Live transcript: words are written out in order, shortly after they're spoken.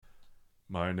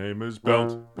My name is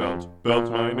Belt, Belt,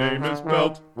 Belt, my name is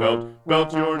Belt, Belt,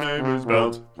 Belt, your name is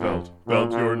Belt, Belt,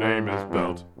 Belt, your name is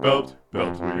Belt, Belt,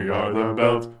 Belt, we are the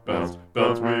Belt, Belt,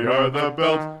 Belt, we are the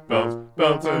Belt, Belt,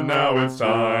 Belt, and now it's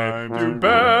time to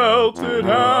belt it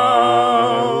out.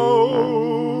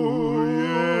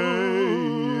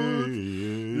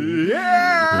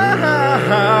 Yeah!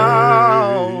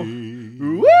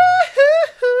 Woo-hoo!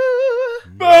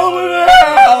 Belt it out!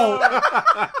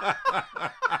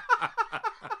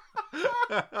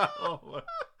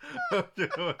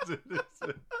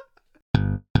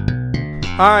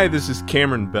 Hi, this is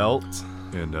Cameron Belt.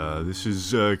 And this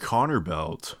is Connor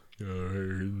Belt.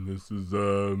 And this is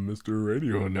Mr.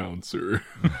 Radio Announcer.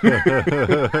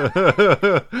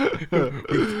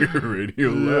 With your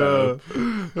radio lab.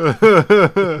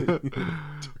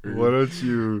 Why don't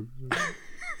you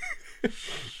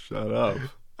shut up?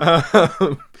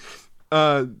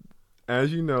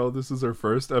 As you know, this is our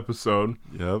first episode.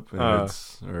 Yep, and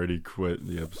it's already quit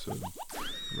the episode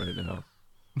right now.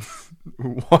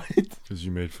 What? Because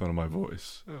you made fun of my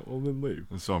voice. Oh, well, then leave.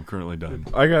 And so I'm currently done.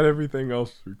 I got everything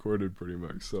else recorded pretty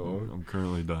much, so... I'm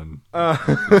currently done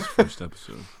with this first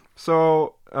episode.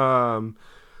 So, a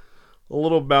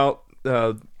little about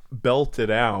Belt It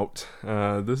Out.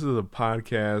 This is a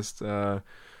podcast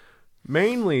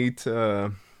mainly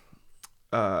to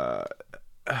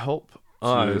help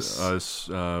us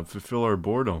fulfill our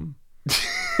boredom.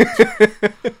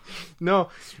 No,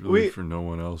 it's really for no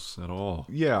one else at all.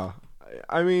 Yeah,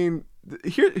 I mean,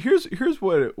 here's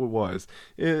what it was.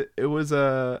 It was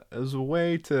a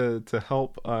way to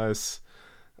help us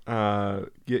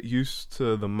get used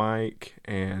to the mic,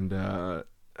 and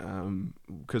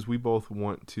because we both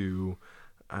want to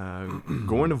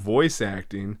go into voice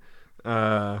acting.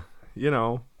 Whatever.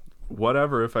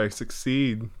 If I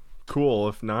succeed, cool.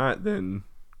 If not, then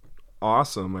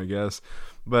awesome, I guess.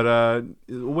 But a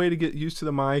way to get used to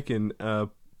the mic and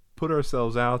put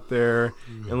ourselves out there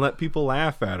and let people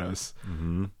laugh at us.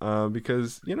 Mm-hmm.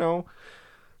 Because,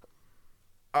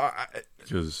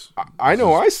 I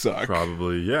know I suck.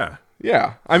 Probably, yeah.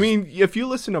 Yeah. I mean, if you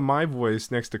listen to my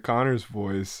voice next to Connor's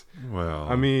voice, well,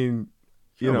 I mean,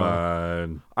 come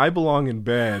on. I belong in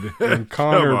bed and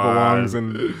Connor belongs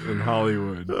in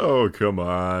Hollywood. Oh, come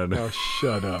on. Oh,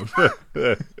 shut up.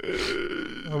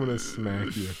 I'm going to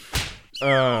smack you.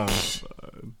 Shut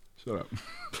up.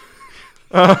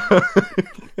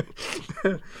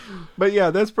 But yeah,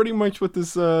 that's pretty much what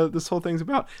this whole thing's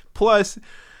about. Plus,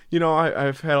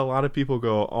 I've had a lot of people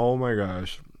go, "Oh my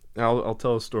gosh," I'll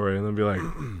tell a story and they'll be like,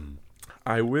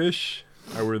 "I wish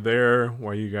I were there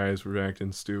while you guys were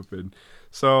acting stupid."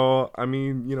 So, I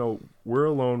mean, we're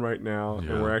alone right now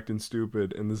and we're acting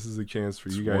stupid, and this is a chance for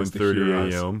you guys to hear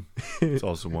us. 1:30 a.m. It's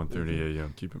also 1:30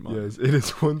 a.m. Keep in mind. Yes, it is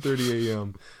 1:30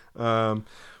 a.m.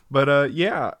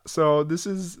 Yeah. So this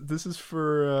is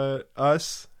for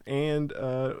us, and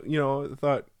I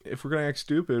thought if we're gonna act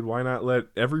stupid, why not let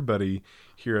everybody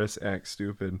hear us act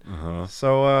stupid? Uh-huh.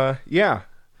 So yeah.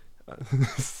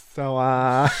 So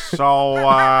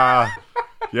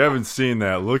you haven't seen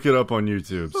that, look it up on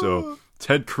YouTube. So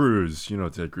Ted Cruz,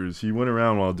 Ted Cruz, he went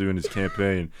around while doing his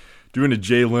campaign doing a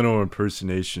Jay Leno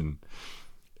impersonation,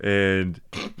 and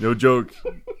no joke,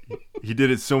 he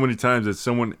did it so many times that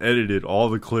someone edited all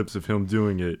the clips of him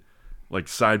doing it like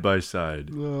side by side.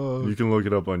 You can look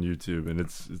it up on YouTube, and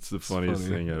it's the funniest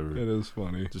thing ever. It is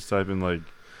funny. Just type in like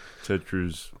Ted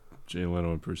Cruz Jay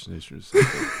Leno impersonation or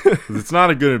something. 'Cause it's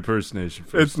not a good impersonation.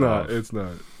 It's not. It's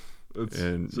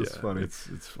just funny.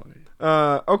 It's funny.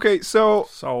 Okay, so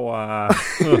all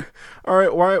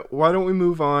right. Why don't we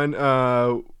move on?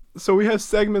 So we have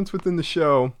segments within the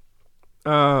show.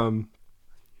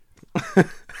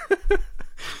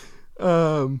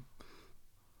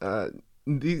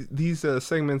 These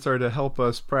segments are to help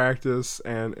us practice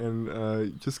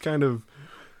and just kind of,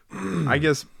 I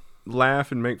guess,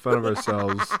 laugh and make fun of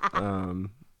ourselves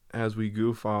as we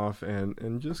goof off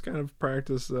and just kind of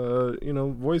practice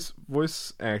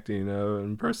voice acting,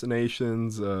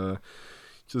 impersonations,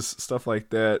 just stuff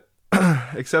like that.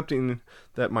 Accepting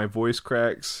that my voice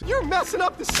cracks. You're messing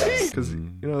up the scene! Because,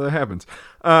 that happens.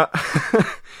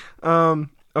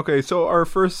 Okay, so our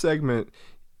first segment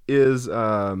is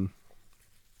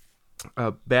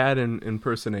bad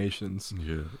impersonations.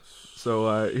 Yes.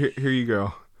 So here you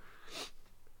go.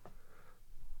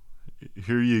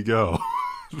 Here you go.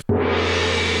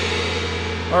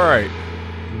 All right.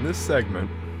 In this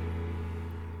segment,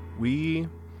 we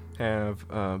have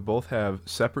both have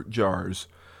separate jars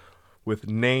with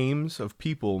names of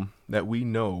people that we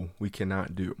know we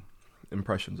cannot do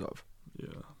impressions of.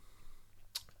 Yeah.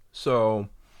 So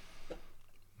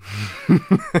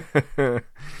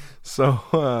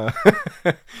So,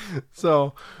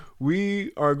 so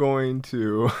we are going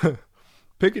to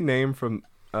pick a name from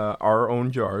our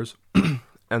own jars,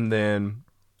 and then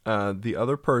the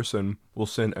other person will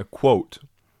send a quote.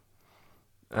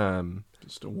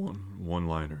 Just a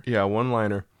one-liner. Yeah,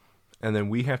 one-liner, and then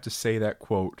we have to say that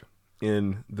quote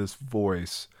in this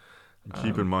voice.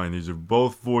 Keep in mind, these are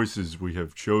both voices we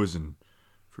have chosen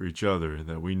for each other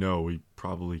that we know we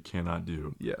probably cannot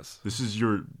do. Yes. This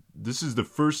is the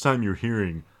first time you're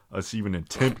hearing us even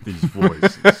attempt these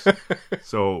voices.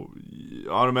 So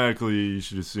automatically you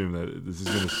should assume that this is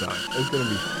going to suck. It's going to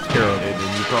be terrible.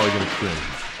 And you're probably going to cringe.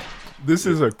 This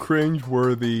is a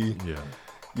cringe-worthy...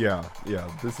 Yeah.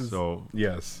 Yeah. This is... So...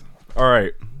 Yes. All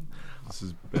right. This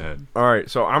is bad. All right,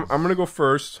 so I'm going to go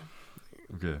first.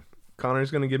 Okay. Connor's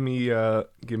going to give me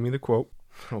the quote.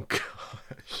 Oh,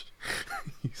 gosh.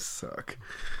 You suck.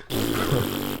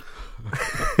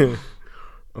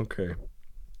 Okay.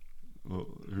 Well,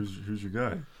 who's your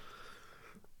guy?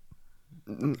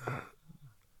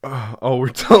 Oh, we're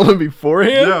telling him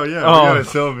beforehand? Yeah. We gotta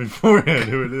tell him beforehand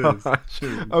who it is.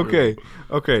 Okay.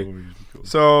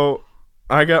 So,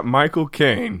 I got Michael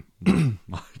Caine.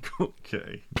 Michael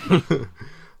Caine.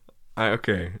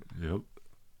 Okay. Yep.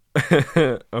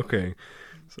 Okay.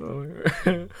 So,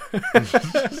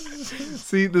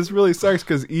 see, this really sucks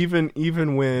because even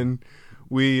when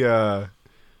we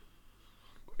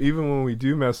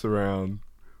do mess around,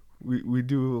 we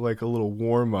do like a little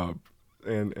warm up,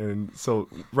 and so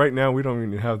right now we don't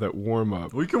even have that warm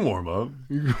up. We can warm up.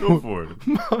 Go for it.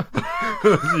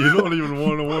 You don't even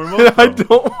want to warm up. I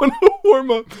don't want to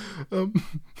warm up.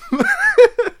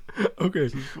 Okay.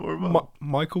 Just warm up.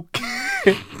 Michael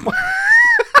Caine.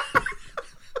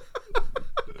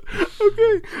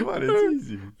 Okay. Come on, it's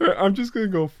easy. All right, I'm just going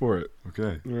to go for it.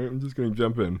 Okay. All right, I'm just going to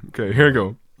jump in. Okay, here I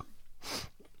go.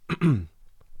 Do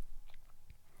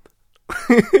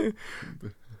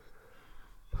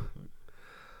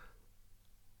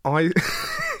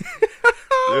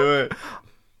it.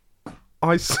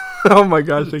 Oh my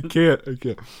gosh, I can't.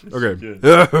 Okay.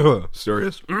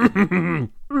 Serious?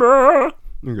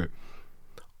 Okay.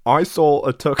 I saw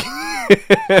a tuck.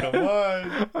 Come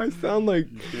on. I sound like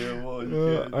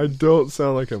You I don't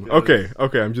sound like him. Okay,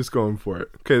 I'm just going for it.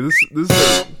 Okay, this is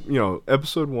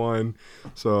episode 1,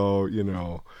 so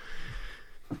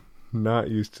not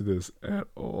used to this at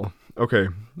all. Okay,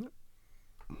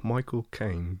 Michael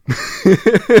Caine.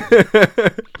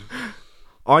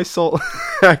 I saw.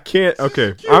 I can't.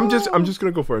 Okay, I'm just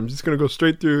gonna go for it. I'm just gonna go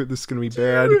straight through. This is gonna be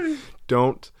bad.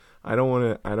 I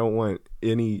don't want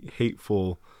any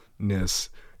hatefulness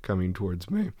coming towards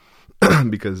me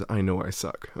because I know I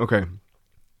suck. Okay.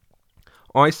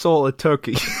 I saw a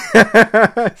turkey.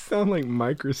 I sound like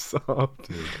Microsoft.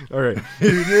 Dude. All right.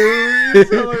 You do? You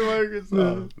sound like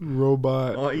Microsoft.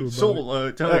 Robot. I saw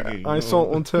a turkey. I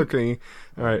saw a turkey.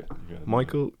 All right.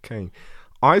 Michael Caine.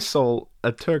 I saw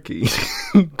a turkey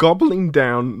gobbling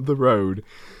down the road.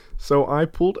 So I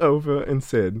pulled over and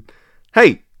said,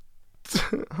 "Hey,"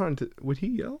 would he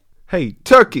yell? "Hey,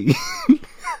 turkey."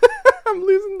 I'm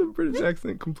losing the British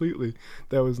accent completely.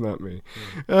 That was not me.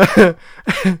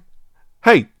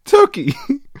 Hey, turkey,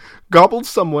 gobbled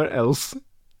somewhere else.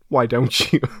 Why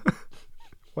don't you?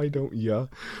 Why don't ya?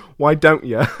 Why don't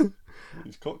ya?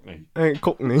 He's Cockney. Ain't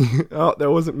Cockney. Oh, that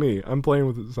wasn't me. I'm playing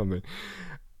with something.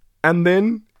 And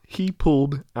then he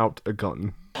pulled out a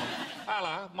gun.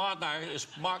 Hello, my name is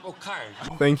Michael Caine.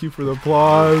 Thank you for the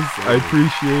applause. I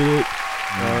appreciate it.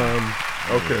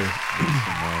 Okay.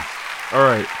 All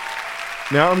right.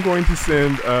 Now I'm going to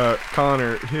send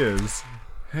Connor his.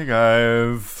 Hey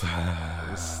guys.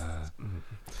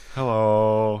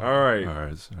 Hello. All right.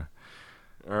 Sorry.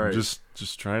 All right.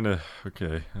 Just trying to.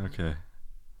 Okay.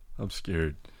 I'm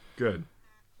scared. Good.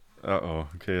 Uh-oh.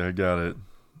 Okay, I got it.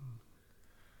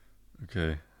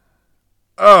 Okay.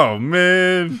 Oh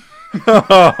man.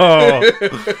 Oh.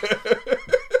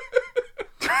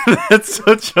 That's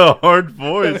such a hard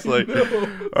voice. Like,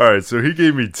 all right. So he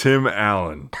gave me Tim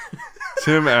Allen.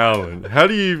 Tim Allen. How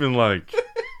do you even like?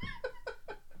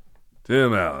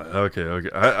 Tim Allen. Okay.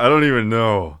 I don't even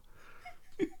know.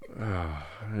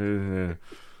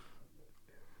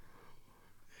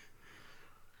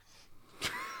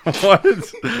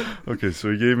 What? Okay,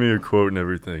 so he gave me a quote and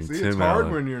everything. See, Tim it's hard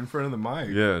Allen. when you're in front of the mic.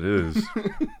 Yeah, it is.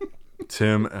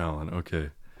 Tim Allen. Okay.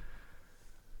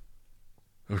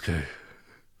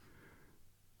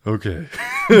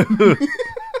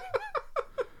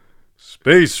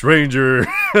 Space Ranger.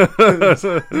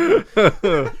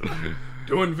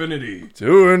 To infinity.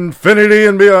 To infinity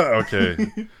and beyond. Okay.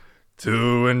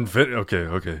 To infinity.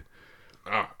 Okay.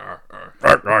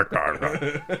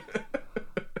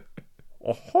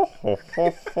 Oh, ho, ho,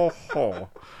 ho, ho, ho.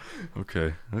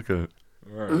 Okay. All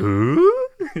right.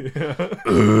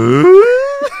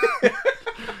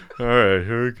 All right,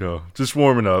 here we go. Just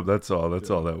warming up. That's all. That's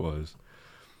all that was.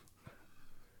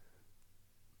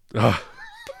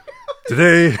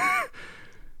 Today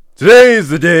is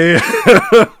the day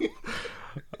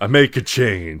I make a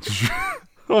change.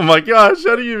 Oh my gosh,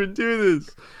 how do you even do this?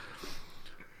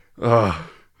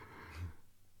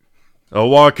 I'll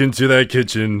walk into that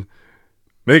kitchen,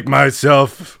 make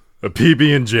myself a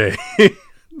PB&J.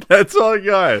 That's all I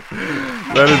got.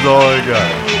 That is all I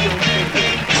got.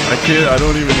 I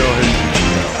don't even know how you do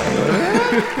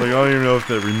that. Like, I don't even know if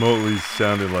that remotely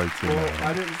sounded like Tim Well, Allen.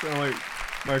 I didn't sound like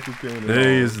Michael Caine at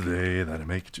Today all. is the day that I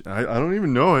make a change. I don't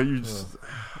even know how you just...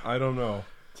 I don't know.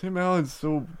 Tim Allen's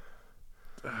so...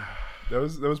 That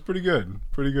was pretty good.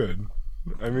 Pretty good.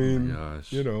 I mean,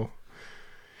 gosh. you know.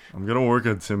 I'm going to work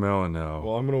on Tim Allen now.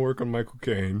 Well, I'm gonna work on Michael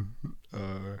Caine.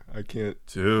 I can't.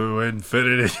 To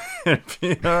infinity and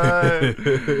beyond.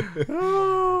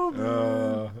 Oh,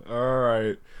 man. All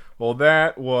right. Well,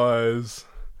 that was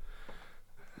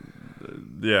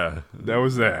Yeah. that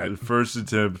was that. The first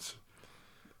attempt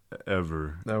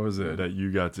ever That was it. that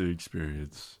you got to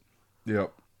experience.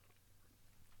 Yep.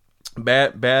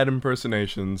 Bad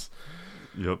impersonations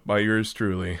Yep. by yours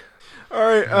truly. All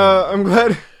right. I'm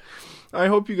glad. I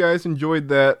hope you guys enjoyed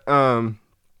that.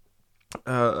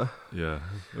 Yeah.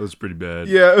 It was pretty bad.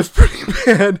 Yeah, it was pretty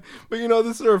bad. But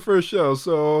this is our first show,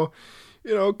 so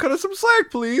cut us some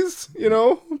slack, please.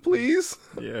 Please.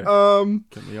 Yeah.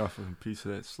 Cut me off a piece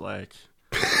of that slack.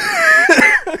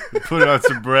 Put out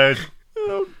some bread.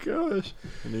 Oh gosh.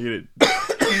 I need it.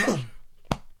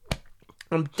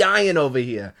 I'm dying over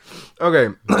here. Okay.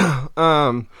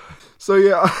 So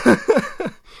yeah.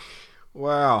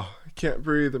 Wow. I can't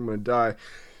breathe. I'm gonna die.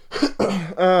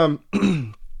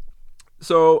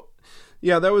 So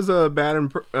yeah, that was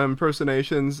bad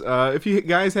impersonations. If you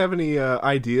guys have any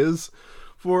ideas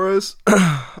for us,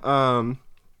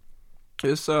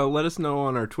 just let us know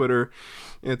on our Twitter.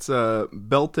 It's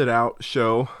Belted Out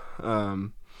Show.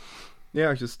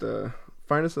 Yeah, just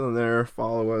find us on there.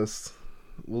 Follow us.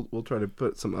 We'll try to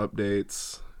put some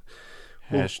updates.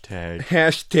 Hashtag.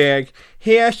 Hashtag.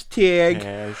 Hash.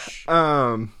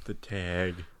 The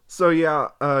tag. So yeah,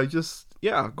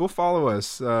 go follow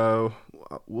us.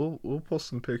 We'll post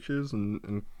some pictures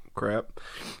and crap.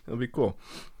 It'll be cool.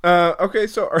 Okay,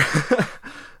 so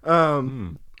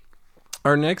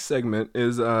our next segment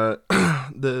is our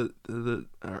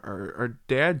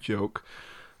dad joke.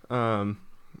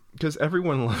 Because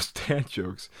everyone loves dad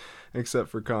jokes except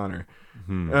for Connor.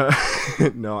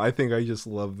 No, I think I just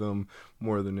love them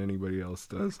more than anybody else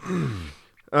does.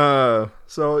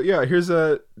 So yeah, here's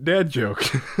a dad joke.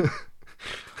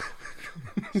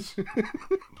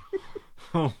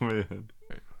 Oh man.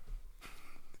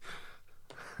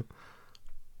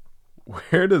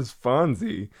 Where does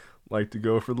Fonzie like to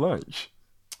go for lunch?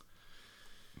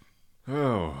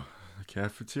 Oh, the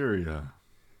cafeteria.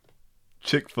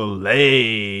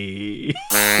 Chick-fil-A. Oh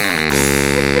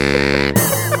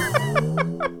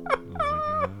my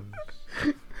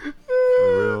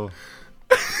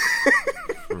gosh.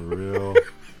 For real.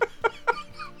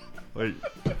 Like,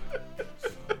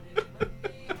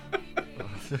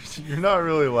 you're not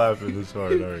really laughing this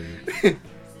hard, are you?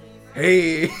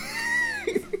 Hey.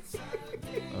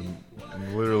 I'm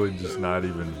literally just not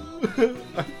even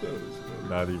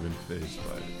phased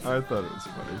by it. I thought it was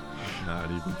funny.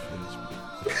 Not even finished.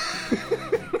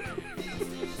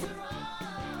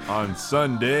 On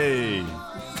Sunday.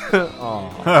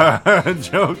 Aw.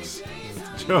 Jokes.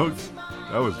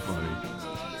 That was funny.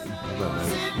 How about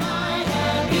that?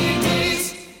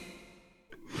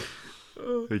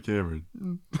 Hey, Cameron.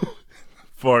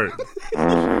 Fart.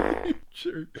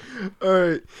 Sure. All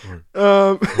right. Fart.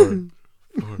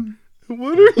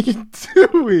 What are you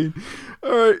doing?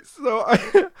 All right. So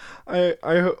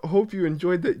I hope you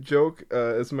enjoyed that joke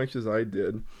as much as I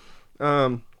did.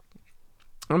 I'm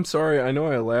sorry. I know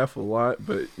I laugh a lot,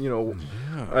 but Yeah.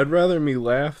 I'd rather me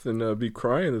laugh than be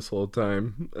crying this whole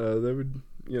time. That would,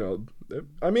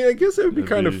 I mean, I guess it would be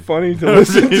kind of funny to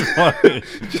listen to. Funny.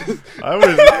 I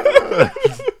would.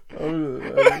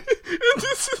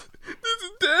 This is a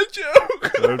dad joke.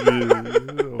 That'd be,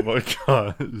 oh my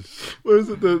gosh. What is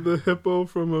it? The hippo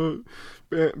from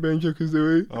Banjo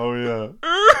Kazooie? Oh yeah.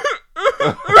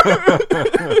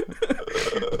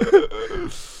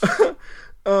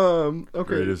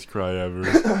 Okay. Greatest cry ever.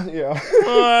 Yeah.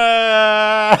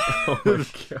 Oh Oh my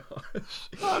gosh.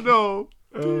 I know.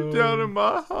 Deep down in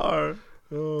my heart,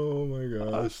 Oh my I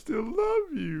gosh. still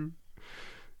love you.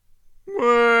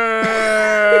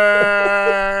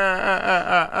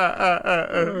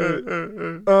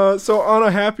 So on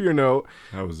a happier note,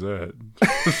 How was that?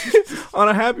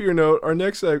 our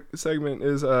next segment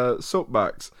is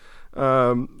soapbox.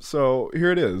 So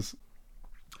here it is.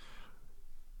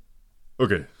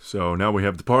 Okay, so now we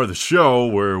have the part of the show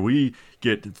where we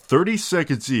get 30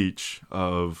 seconds each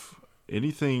of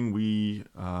anything we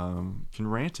can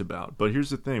rant about. But here's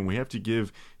the thing. We have to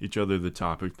give each other the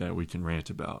topic that we can rant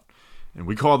about. And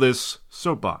we call this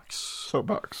soapbox.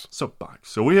 Soapbox.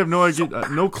 So we have no idea,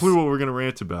 no clue what we're going to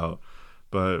rant about.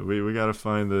 But we got to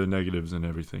find the negatives in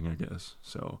everything, I guess.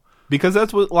 So Because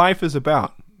that's what life is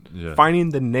about. yeah,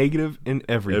 Finding the negative in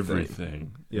everything.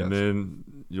 everything. Yes. And then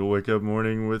you'll wake up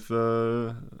morning with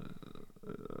a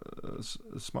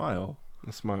smile.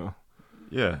 A smile.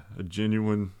 Yeah, a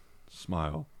genuine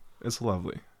smile. It's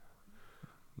lovely.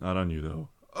 Not on you, though.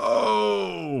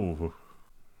 Oh!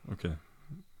 Okay.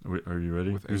 Are you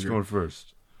ready? With Who's anger. going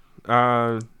first?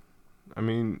 I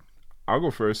mean, I'll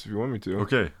go first if you want me to.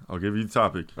 Okay, I'll give you the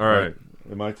topic. All right.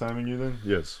 Am I timing you then?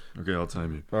 Yes. Okay, I'll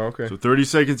time you. Oh, okay. So 30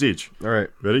 seconds each. All right.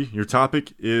 Ready? Your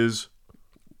topic is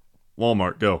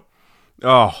Walmart. Go.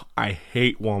 Oh, I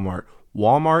hate Walmart.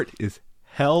 Walmart is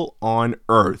hell on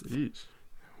earth. Jeez.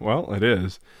 Well, it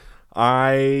is.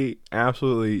 I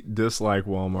absolutely dislike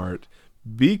Walmart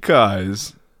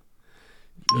because,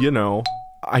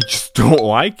 I just don't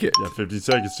like it. Yeah, 50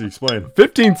 seconds to explain.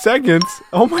 15 seconds?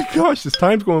 Oh my gosh, this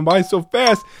time's going by so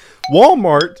fast.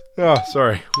 Walmart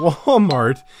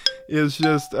is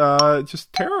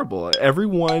just terrible.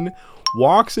 Everyone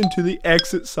walks into the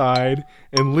exit side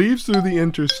and leaves through the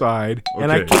enter side. Okay.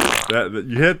 And I can't.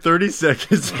 You had 30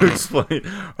 seconds to explain.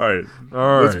 All right.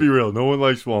 Let's be real. No one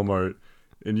likes Walmart.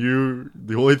 And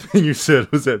the only thing you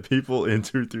said was that people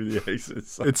enter through the exit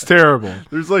side. It's terrible.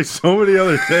 There's like so many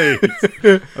other things.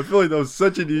 I feel like that was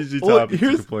such an easy topic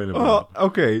to complain about.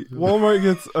 Okay, Walmart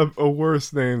gets a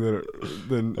worse name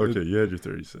than. Okay, you had your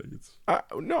 30 seconds.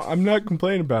 No, I'm not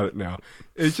complaining about it now.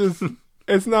 It's just,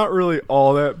 it's not really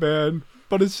all that bad,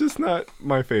 but it's just not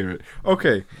my favorite.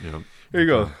 Okay, Yeah. here you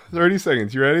go. 30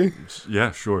 seconds. You ready?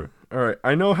 Yeah, sure. All right.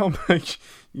 I know how much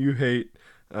you hate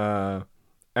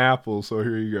Apple, so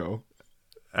here you go.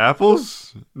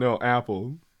 Apples? No,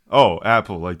 Apple. Oh,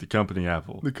 Apple, like the company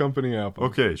Apple. The company Apple.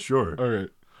 Okay, sure. All right.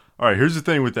 All right, here's the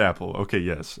thing with Apple. Okay,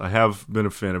 yes, I have been a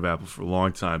fan of Apple for a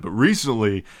long time, but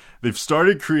recently they've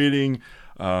started creating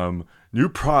new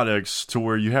products to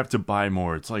where you have to buy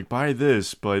more. It's like, buy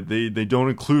this, but they don't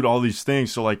include all these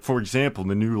things. So, like, for example,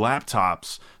 the new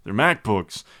laptops, their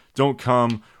MacBooks, don't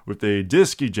come with a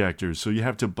disc ejector, so you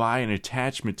have to buy an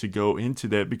attachment to go into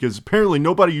that because apparently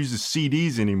nobody uses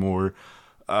CDs anymore.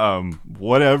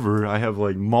 Whatever, I have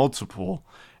like multiple.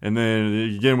 And then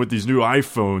again with these new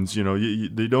iPhones,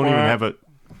 they don't even have a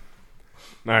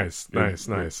Nice. an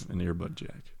earbud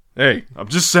jack. Hey. I'm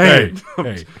just saying.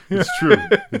 Hey. It's true.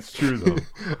 It's true though.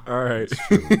 All right.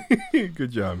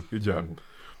 Good job.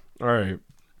 All right.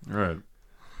 All right.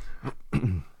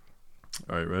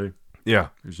 All right, ready? Yeah.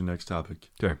 Here's your next topic.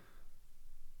 Okay.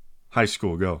 High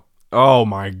school, go. Oh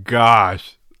my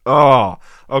gosh. Oh,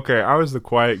 okay. I was the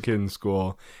quiet kid in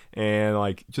school, and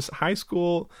like just high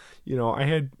school, I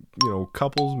had,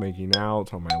 couples making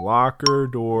out on my locker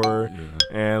door,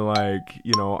 and like,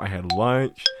 I had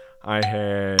lunch. I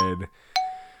had,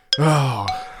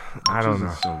 I don't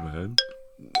know. So bad.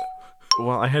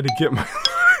 Well, I had to get my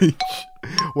lunch.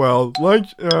 Well,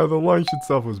 the lunch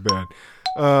itself was bad.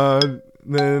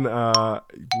 Then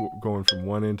going from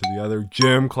one end to the other,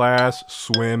 gym class,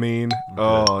 swimming.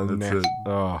 That's it.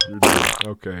 Oh, You're done.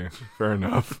 okay, fair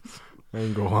enough. I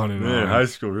can go on and Man, on. high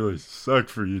school really sucked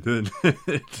for you, didn't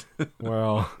it?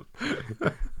 Well,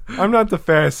 I'm not the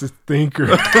fastest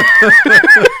thinker.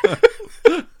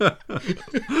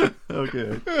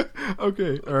 Okay.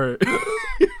 Okay, all right.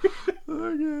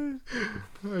 Okay.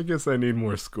 I guess I need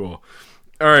more school.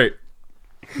 All right.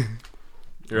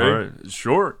 You ready? All right.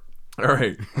 Sure. All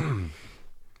right.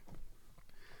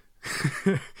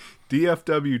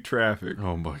 DFW traffic.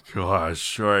 Oh my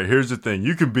gosh. All right, here's the thing.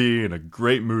 You can be in a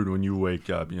great mood when you wake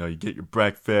up. You get your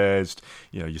breakfast,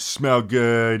 you smell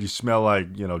good, you smell like,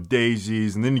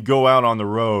 daisies, and then you go out on the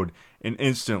road and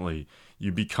instantly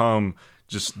you become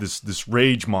just this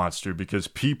rage monster because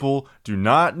people do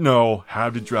not know how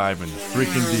to drive in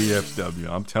freaking DFW.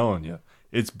 I'm telling you.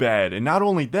 It's bad. And not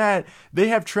only that, they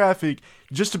have traffic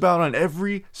just about on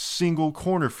every single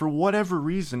corner for whatever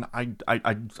reason. I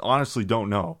honestly don't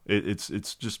know. It's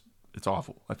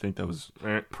awful. I think that was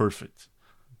perfect.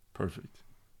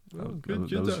 That Good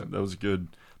job. was good.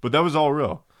 But that was all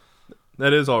real.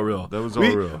 That is all real. That was all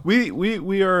real.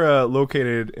 We are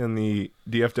located in the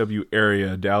DFW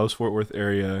area, Dallas-Fort Worth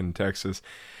area in Texas.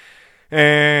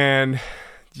 And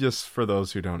just for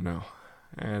those who don't know.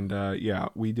 And yeah,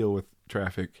 we deal with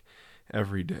traffic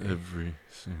every day. Every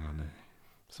single day.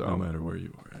 So no matter where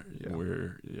you are.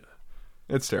 Yeah.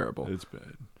 It's terrible. It's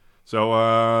bad. So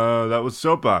that was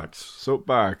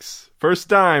Soapbox. First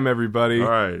time, everybody. All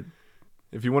right.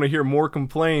 If you want to hear more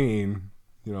complaining,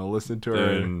 listen to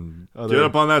our get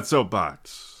up on that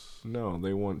soapbox. No,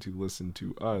 they want to listen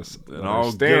to us. And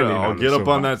I'll get up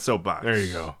on that soapbox. There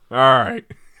you go. All right.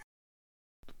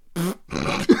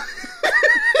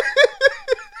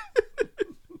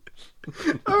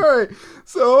 All right.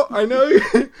 So I know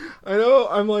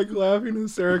I'm like laughing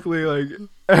hysterically like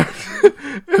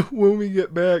when we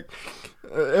get back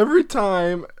every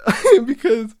time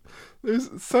because there's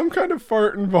some kind of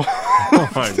fart involved. Oh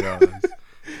my god!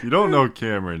 You don't know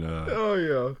Cameron. Oh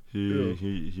yeah.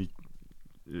 He.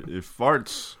 If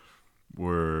farts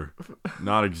were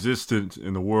not existent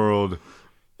in the world,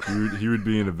 he would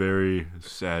be in a very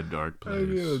sad, dark place. I'd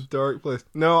be in a dark place.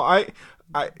 No, I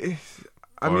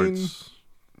mean,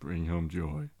 bring home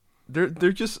joy.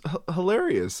 They're just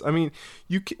hilarious. I mean,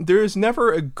 there is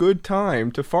never a good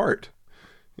time to fart.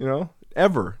 Ever,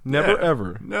 ever.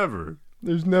 Never.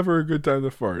 There's never a good time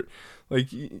to fart. Like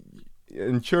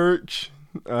in church,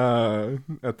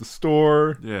 at the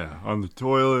store. Yeah, on the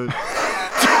toilet.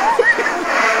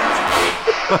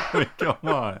 I mean, come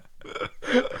on.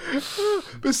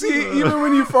 But see, even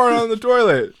when you fart on the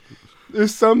toilet,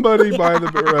 there's somebody by the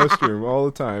restroom all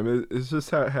the time. It's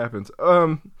just how it happens.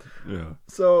 Yeah.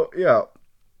 So yeah,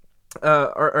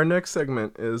 our next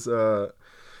segment is how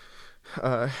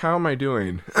am I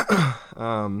doing?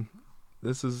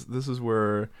 This is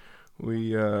where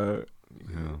we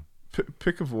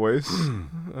pick a voice,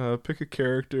 pick a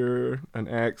character, an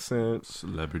accent,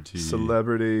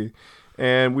 celebrity,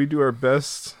 and we do our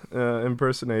best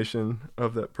impersonation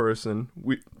of that person.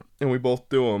 We both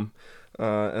do them,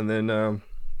 and then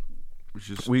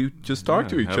we just talk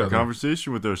to each have other, a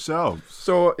conversation with ourselves.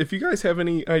 So if you guys have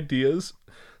any ideas,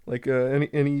 like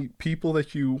any people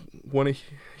that you want to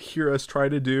hear us try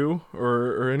to do,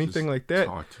 or anything just like that,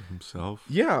 talk to himself.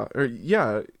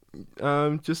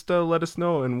 Just let us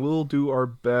know, and we'll do our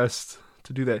best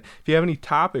to do that. If you have any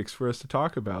topics for us to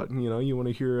talk about, you want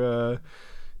to hear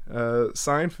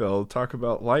Seinfeld talk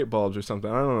about light bulbs or something,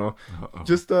 I don't know. Uh-oh.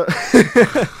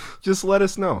 Just let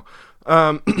us know.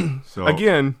 So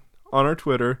again, on our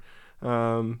Twitter,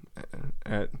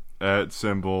 at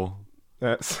symbol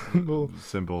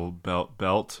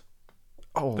belt.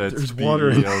 Oh, that's there's water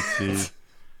in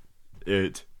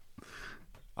BELT.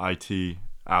 IT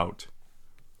out.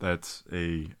 That's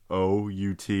a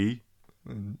OUT.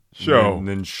 Show. And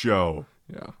then show.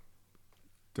 Yeah.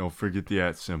 Don't forget the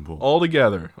at symbol. All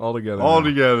together now. All together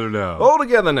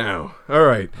now. All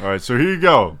right. So here you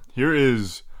go. Here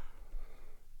is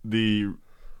the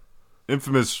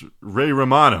infamous Ray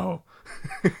Romano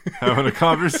having a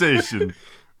conversation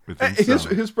with himself.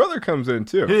 His brother comes in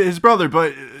too. His brother,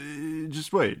 but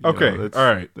just wait. Okay.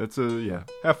 All right. That's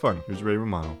have fun. Here's Ray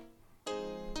Romano.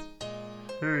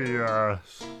 Hey,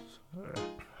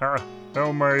 how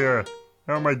am I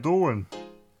doing?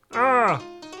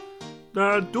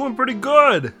 Doing pretty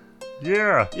good.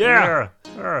 Yeah.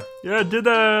 Did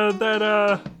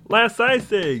that last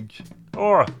Ice Age.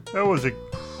 Oh, that was a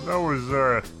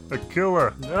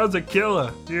killer. That was a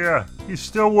killer. Yeah, he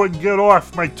still wouldn't get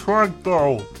off my trunk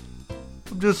though.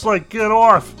 I'm just like, get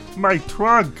off my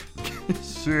trunk,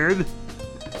 Sid.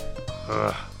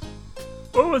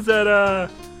 What was that?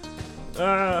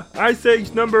 Ice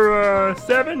Age number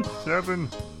 7? 7?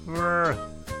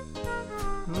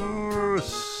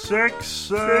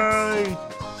 6?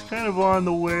 It's kind of on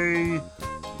the way.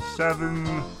 7.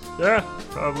 Yeah.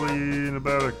 Probably in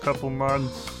about a couple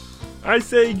months.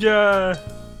 Ice Age, what?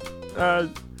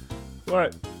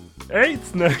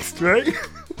 8's next, right?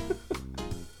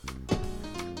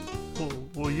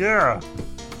 well, yeah.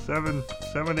 7,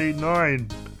 8, 9.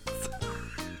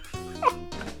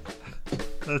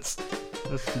 That's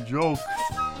the joke.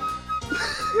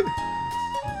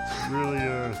 It's really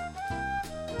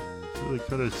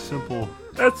kind of simple.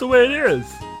 That's the way it is.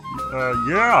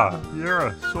 Yeah.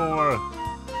 So,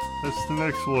 that's the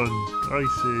next one.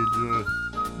 Ice Age.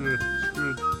 It's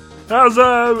good. How's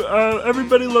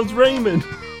Everybody Loves Raymond?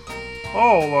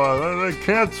 Oh, they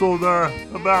canceled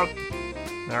about,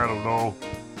 I don't know,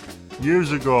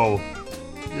 years ago.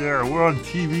 Yeah, we're on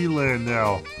TV land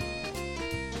now.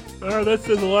 That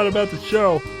says a lot about the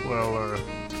show. Well,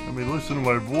 listen to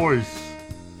my voice.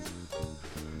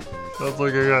 Sounds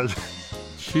like I got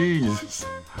cheese.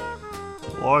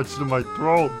 lodged in my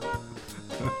throat.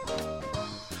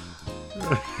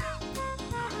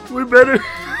 We better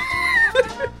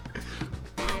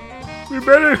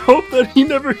hope that he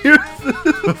never hears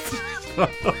this.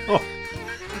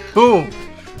 Who?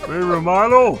 Ray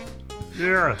Romano?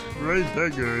 Yeah, right,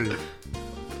 that guy.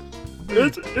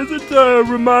 Is it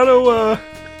Romano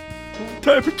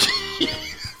type of cheese?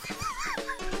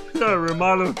 Yeah,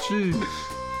 Romano cheese.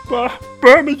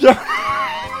 Parmesan.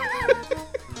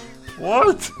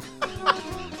 What?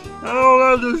 I don't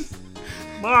understand.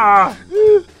 Ma!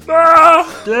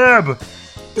 Deb!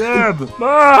 Deb,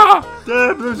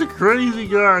 there's a crazy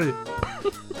guy.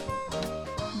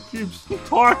 He keeps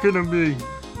talking to me.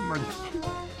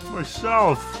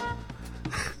 Myself.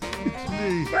 It's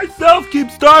me. Myself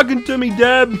keeps talking to me,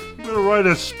 Deb. I'm gonna write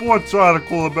a sports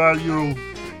article about you.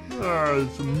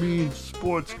 It's a mean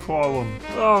sports column.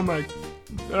 Oh my.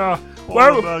 All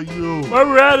While about you.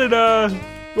 we're at it,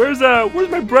 where's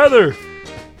my brother?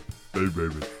 Hey,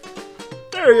 Raymond.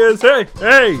 There he is. Hey.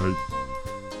 Hey,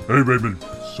 Raymond.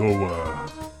 So,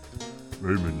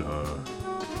 Raymond,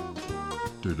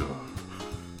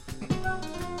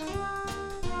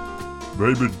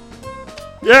 Raymond.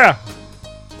 Yeah.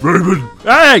 Raymond.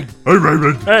 Hey. Hey,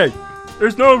 Raymond. Hey.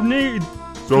 There's no need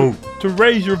So, to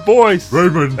raise your voice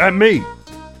Raymond. at me.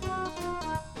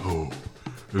 Oh,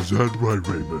 is that right,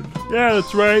 Raymond? Yeah,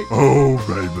 that's right. Oh,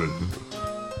 Raymond.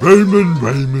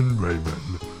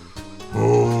 Raymond.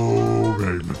 Oh,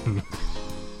 Raymond.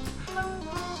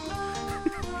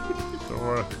 So,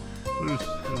 there's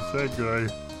that guy,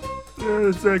 Yeah,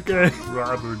 it's that guy.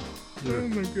 Robert. Oh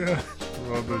my god.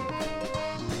 Robert.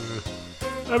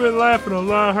 I've been laughing a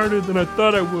lot harder than I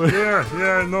thought I would. Yeah,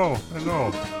 I know. I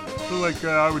feel like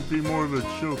I would be more of a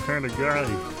chill kind of guy.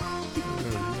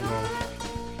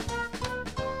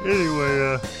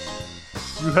 Anyway,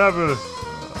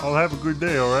 I'll have a good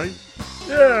day, alright?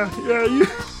 Yeah,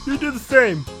 you do the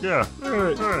same. Yeah.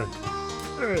 Alright.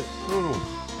 Alright.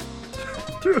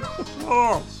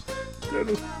 Toodles.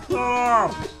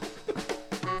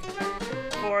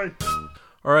 Boy.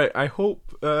 All right, I hope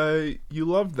you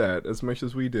loved that as much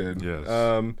as we did. Yes.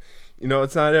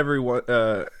 It's not everyone.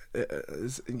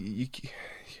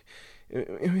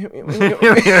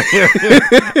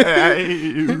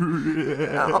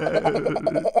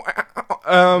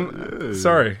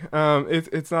 Sorry.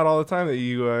 It's not all the time that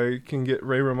you can get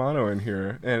Ray Romano in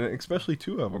here, and especially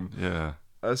two of them. Yeah.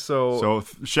 So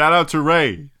Shout out to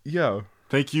Ray. yeah.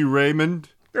 Thank you, Raymond.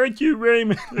 Thank you,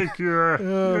 Raymond. Thank you. all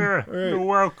right. You're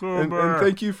welcome. And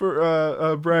thank you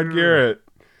for Brad Garrett.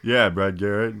 Yeah, Brad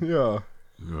Garrett. Yeah.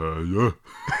 Yeah.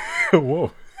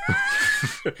 Whoa.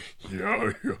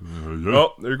 Yeah.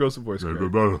 Oh, there goes the voice crack.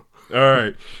 Yeah. All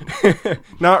right.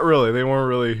 Not really. They weren't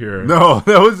really here. No,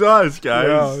 that was us,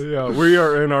 guys. Yeah. We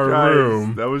are in our Guys,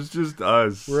 room. that was just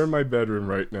us. We're in my bedroom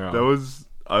right now. That was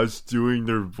us doing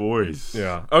their voice.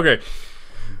 Yeah. Okay.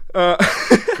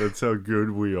 That's how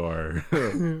good we are.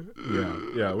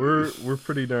 Yeah. We're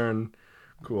pretty darn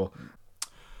cool.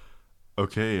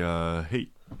 Okay, hey,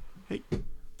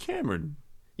 Cameron.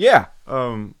 Yeah.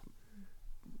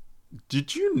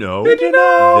 Did you know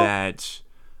that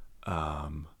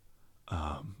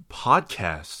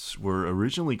podcasts were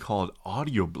originally called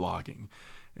audio blogging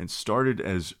and started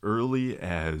as early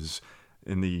as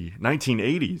in the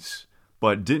 1980s,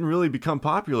 but didn't really become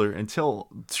popular until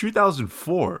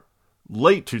 2004,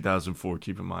 late 2004,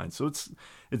 keep in mind. So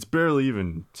it's barely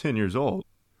even 10 years old.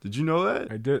 Did you know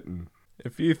that? I didn't.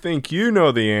 If you think you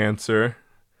know the answer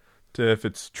to if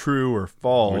it's true or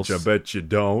false, Which I bet you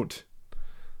don't.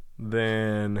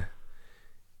 then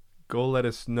go let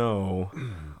us know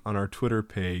on our Twitter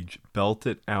page, Belt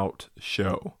It Out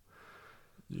Show.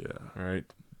 Yeah. All right.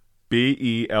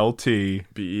 BELT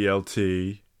BELT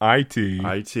IT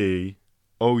IT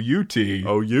OUT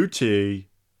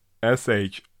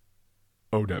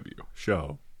OUT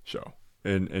SHOW show.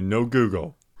 And no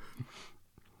Google.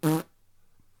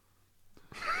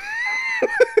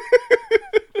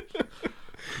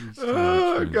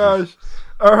 Oh gosh.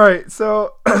 All right.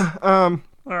 So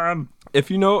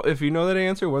if you know that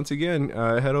answer, once again,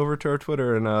 head over to our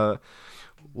Twitter and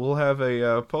we'll have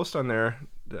a post on there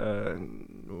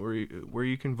where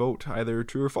you can vote either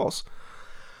true or false.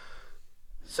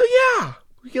 So yeah,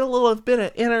 we get a little bit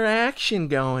of interaction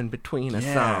going between us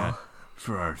all.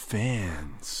 For our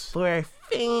fans. For our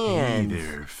fans. Hey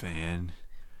there, fan.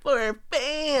 For our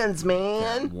fans,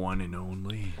 man. One and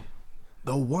only.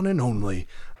 The one and only.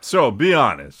 So, be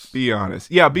honest. Be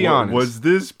honest. Yeah, be honest. Was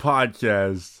this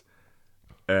podcast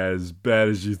as bad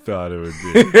as you thought it would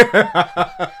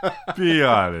be. Be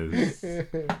honest.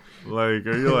 Like,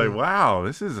 are you like, wow,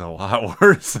 this is a lot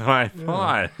worse than I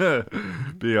thought?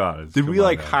 Be honest. Did Come we on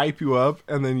like now. hype you up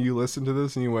and then you listened to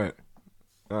this and you went,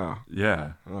 oh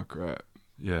Yeah, crap,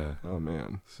 yeah. oh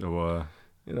man. So,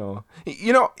 You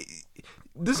know,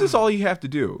 this is all you have to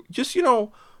do. Just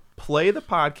play the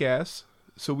podcast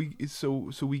so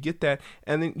we get that,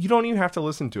 and then you don't even have to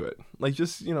listen to it. Like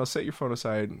just set your phone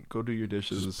aside, go do your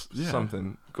dishes, yeah.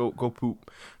 something, go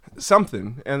poop,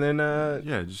 something, and then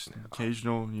yeah, just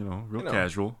occasional, real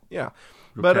casual. yeah.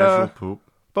 Real But casual poop.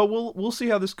 but we'll see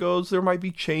how this goes. There might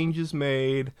be changes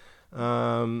made.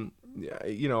 This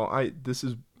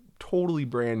is totally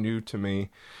brand new to me.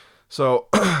 So,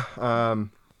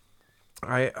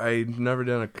 I've never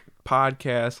done a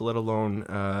podcast, let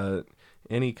alone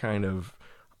any kind of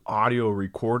audio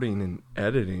recording and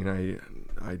editing.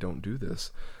 I don't do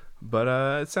this, but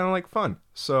it sounded like fun.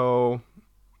 So,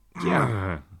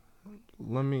 yeah,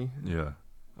 let me. Yeah.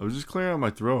 I was just clearing out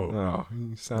my throat. Oh,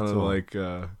 you sounded That's all. like.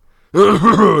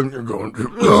 You're going to.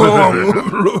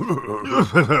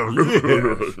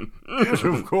 Yes,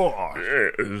 of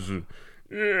course.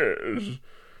 Yes.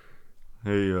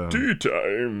 Hey, Tea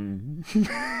time.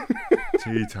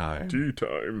 tea time. Tea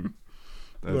time.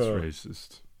 That's Uh,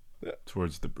 racist. yeah.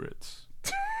 Towards the Brits.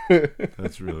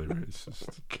 That's really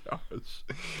racist. Gosh.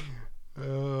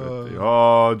 They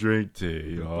all drink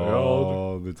tea all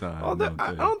all the time. Oh, don't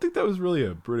I they? don't think that was really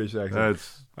a British accent.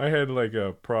 That's I had like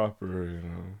a proper,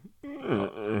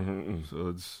 so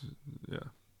it's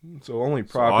So only so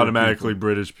proper. automatically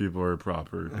British people are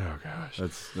proper. people. Oh gosh.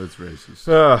 That's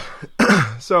racist.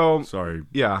 So Sorry.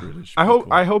 yeah, British I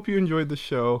people. hope you enjoyed the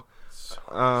show.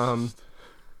 Racist.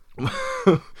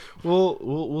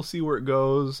 We'll see where it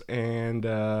goes, and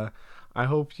I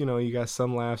hope you got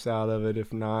some laughs out of it.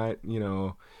 If not,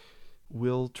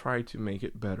 we'll try to make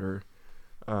it better.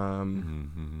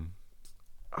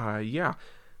 Yeah,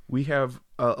 we have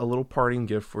a little parting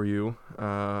gift for you.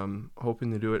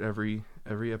 Hoping to do it every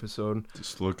episode.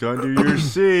 Just look under your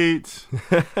seat.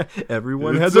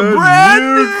 Everyone It's has a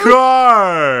brand new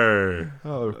car.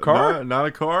 Oh, car? Not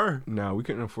a car. No, we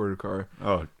couldn't afford a car.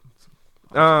 Oh,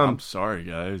 I'm sorry,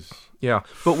 guys. Yeah,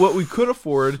 but what we could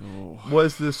afford So-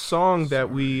 was this song that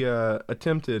we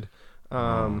attempted.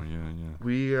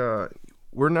 Yeah.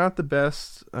 We're not the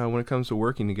best when it comes to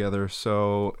working together,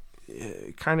 so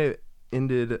it kind of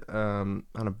ended on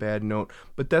a bad note.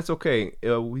 But that's okay.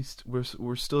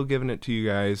 We're still giving it to you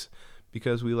guys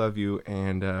because we love you,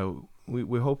 and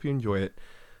we hope you enjoy it.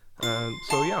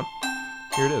 So yeah,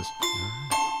 here it is.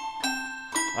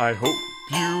 I hope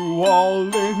you all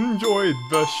enjoyed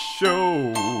the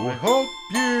show. I hope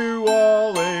you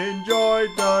all enjoyed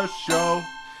the show.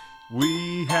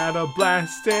 We had a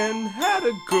blast and had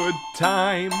a good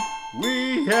time.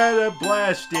 We had a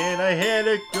blast and I had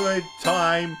a good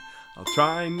time. I'll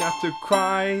try not to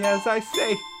cry as I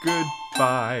say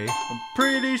goodbye. I'm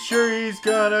pretty sure he's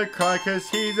gonna cry 'cause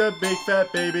he's a big fat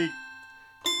baby.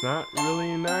 It's not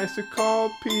really nice to call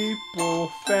people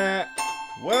fat.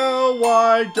 Well,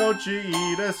 why don't you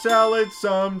eat a salad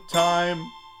sometime?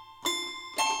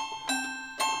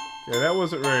 Yeah, that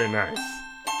wasn't very nice.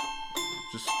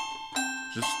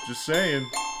 Just saying.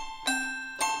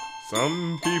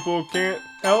 Some people can't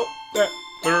help that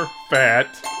they're fat.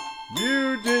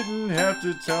 You didn't have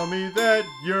to tell me that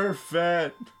you're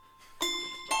fat.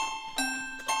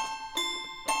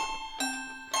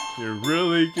 You're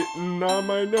really getting on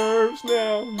my nerves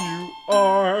now, you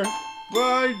are.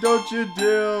 Why don't you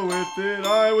deal with it?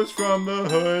 I was from the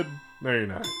hood. No, you're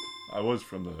not. I was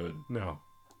from the hood. No.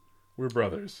 We're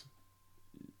brothers.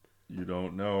 You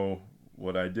don't know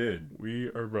what I did. We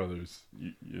are brothers.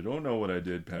 You don't know what I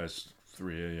did past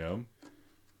 3 a.m.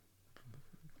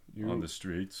 You on the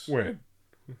streets. When?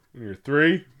 When you're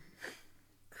 3?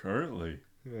 Currently.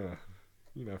 Yeah.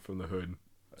 You're not from the hood.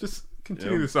 Just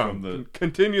continue Yeah, the song. from the-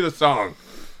 Continue the song.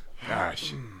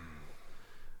 Gosh.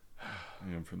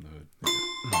 I am from the hood.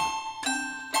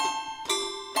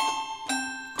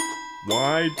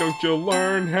 Why don't you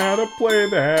learn how to play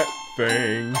that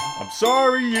thing? I'm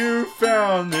sorry you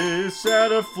found this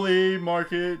at a flea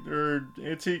market or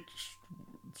antique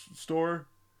store,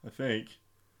 I think.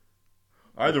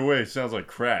 Either way, it sounds like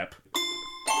crap.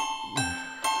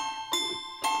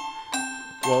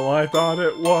 Well, I thought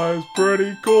it was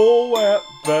pretty cool at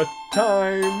the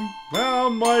time. How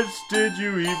much did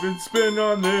you even spend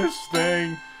on this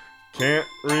thing? Can't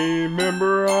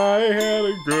remember, I had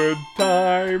a good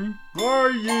time. Are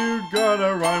you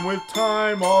gonna rhyme with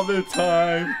time all the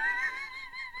time?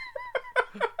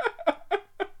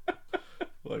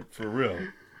 Like, for real.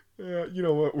 You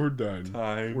know what? We're done.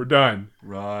 Time. We're done.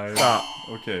 Right. Stop.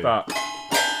 Okay. Stop.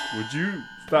 Would you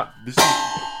Stop. This is.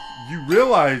 You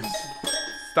realize.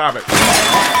 Stop it.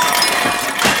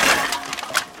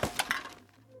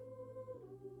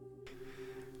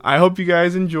 I hope you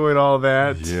guys enjoyed all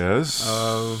that.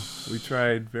 Yes. We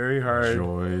tried very hard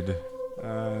Enjoyed.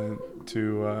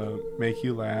 to make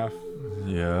you laugh.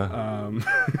 Yeah.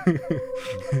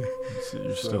 So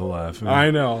you're still laughing.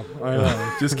 I know.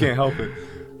 Just can't help it.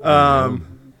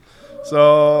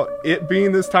 So it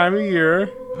being this time of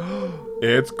year,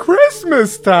 it's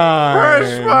Christmas time.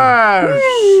 Christmas!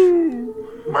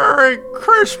 Merry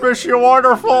Christmas, you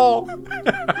wonderful!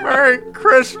 Merry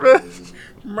Christmas!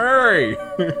 Merry.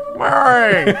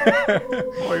 Merry!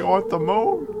 Oh, you want the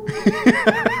moon?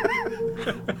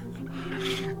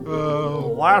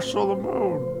 Lasso the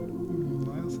moon.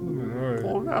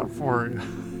 Hold out for you.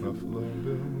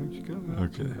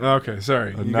 Okay.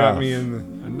 Sorry. You Enough. got me in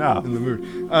Enough. the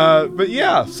mood. But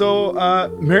yeah, so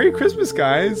Merry Christmas,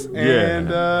 guys,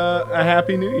 and a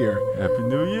Happy New Year. Happy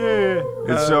New Year.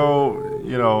 And so,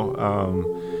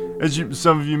 as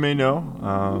some of you may know,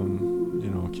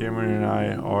 Cameron and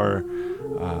I are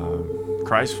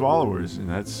Christ followers, and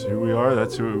that's who we are.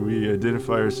 That's who we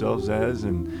identify ourselves as.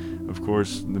 And of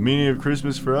course, the meaning of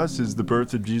Christmas for us is the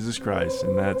birth of Jesus Christ,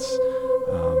 and that's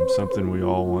something we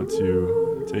all want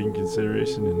to take in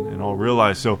consideration and all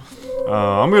realize. So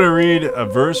I'm going to read a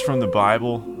verse from the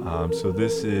Bible. So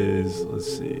this is,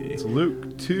 let's see. It's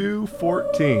Luke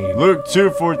 2:14. Luke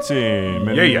 2:14.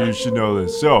 Many Yeah. of you should know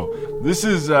this. So this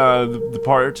is the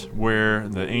part where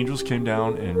the angels came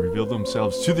down and revealed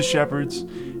themselves to the shepherds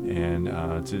and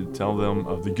to tell them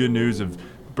of the good news of the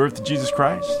birth of Jesus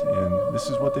Christ. And this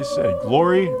is what they say.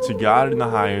 Glory to God in the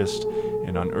highest,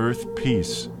 and on earth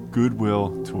peace,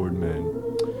 goodwill toward men.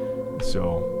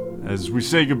 So as we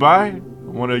say goodbye, I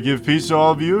want to give peace to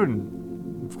all of you,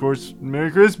 and of course, Merry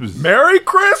Christmas. Merry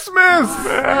Christmas!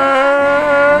 Merry